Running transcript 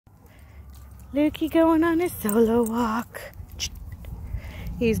Lukey going on his solo walk.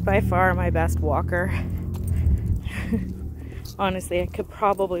 He's by far my best walker. Honestly, I could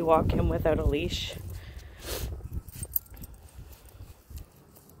probably walk him without a leash.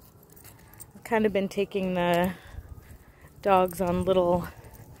 I've kind of been taking the dogs on little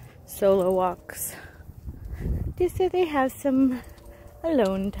solo walks just so they have some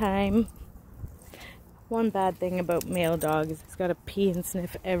alone time. One bad thing about male dogs is he's got to pee and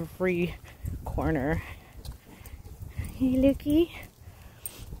sniff every corner. Hey, Lukey.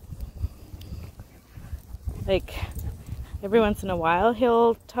 Like, every once in a while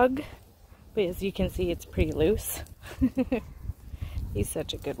he'll tug, but as you can see, it's pretty loose. He's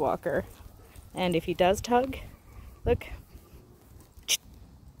such a good walker. And if he does tug, look.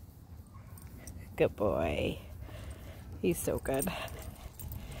 Good boy. He's so good.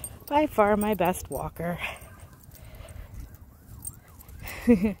 By far my best walker.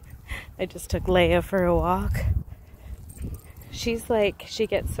 I just took Leia for a walk. She's like, she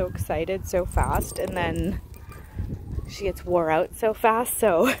gets so excited so fast, and then she gets wore out so fast,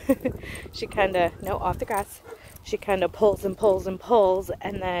 so she kind of, no, off the grass. She kind of pulls and pulls and pulls,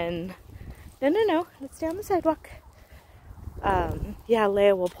 and then, no, let's stay on the sidewalk. Yeah,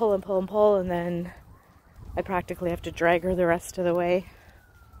 Leia will pull and pull and pull, and then I practically have to drag her the rest of the way.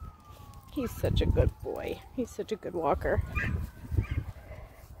 He's such a good boy. He's such a good walker.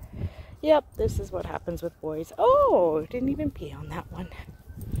 Yep, this is what happens with boys. Oh, didn't even pee on that one.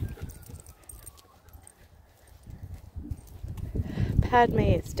 Padme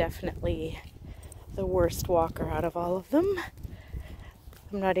is definitely the worst walker out of all of them.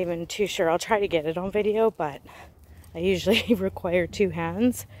 I'm not even too sure. I'll try to get it on video, but I usually require 2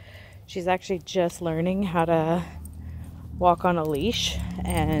 hands. She's actually just learning how to walk on a leash,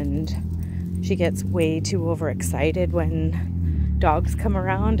 and she gets way too overexcited when dogs come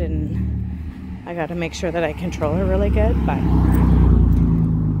around, and I gotta make sure that I control her really good, but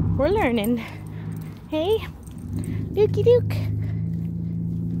we're learning. Hey, Lukey Luke.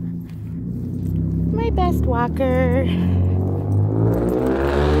 My best walker.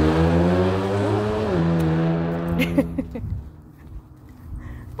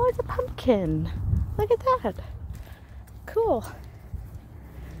 Oh, it's a pumpkin. Look at that. Cool.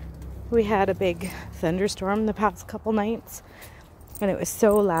 We had a big thunderstorm the past couple nights, and it was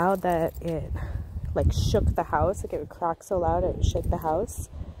so loud that it like shook the house. Like, it would crack so loud it shook the house.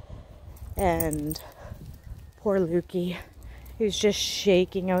 And poor Lukey, he was just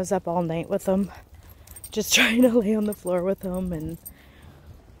shaking. I was up all night with him, just trying to lay on the floor with him and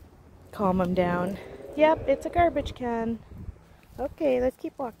calm him down. Yep, it's a garbage can. Okay, let's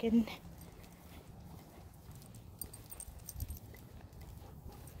keep walking.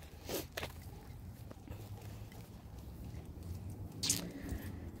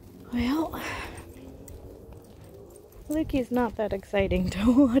 Well, Lukey's not that exciting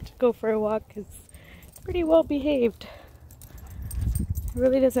to watch go for a walk because he's pretty well behaved. It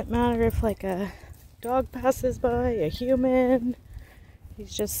really doesn't matter if like a dog passes by, a human.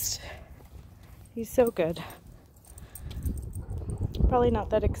 He's so good. Probably not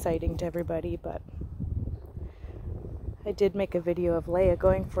that exciting to everybody, but I did make a video of Leia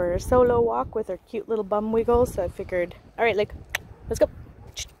going for a solo walk with her cute little bum wiggle, so I figured, alright, like, let's go.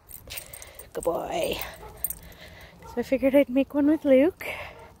 Good boy. So I figured I'd make one with Luke,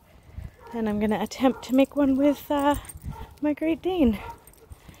 and I'm gonna attempt to make one with my Great Dane.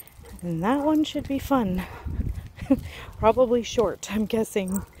 And that one should be fun. Probably short, I'm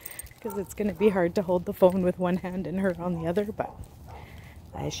guessing, because it's gonna be hard to hold the phone with one hand and her on the other, but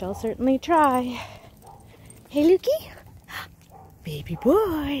I shall certainly try. Hey, Lukey. Baby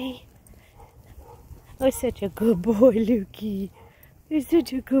boy. Oh, such a good boy, Lukey. You're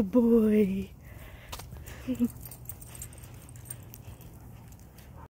such a good boy.